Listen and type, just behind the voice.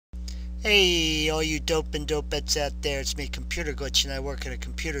Hey, all you dope and dopettes out there, it's me, Computer Glitch, and I work at a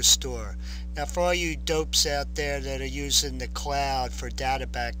computer store. Now, for all you dopes out there that are using the cloud for data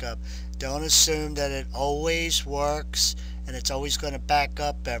backup, don't assume that it always works and it's always going to back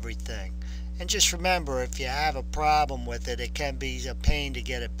up everything. And just remember, if you have a problem with it, it can be a pain to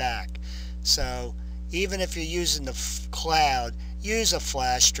get it back. So, even if you're using the cloud, use a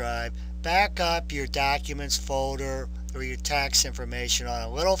flash drive, back up your documents folder or your tax information on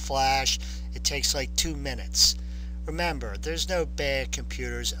a little flash. It takes like 2 minutes. Remember, there's no bad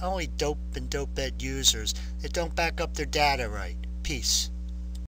computers, only dope and dopette users that don't back up their data right. Peace.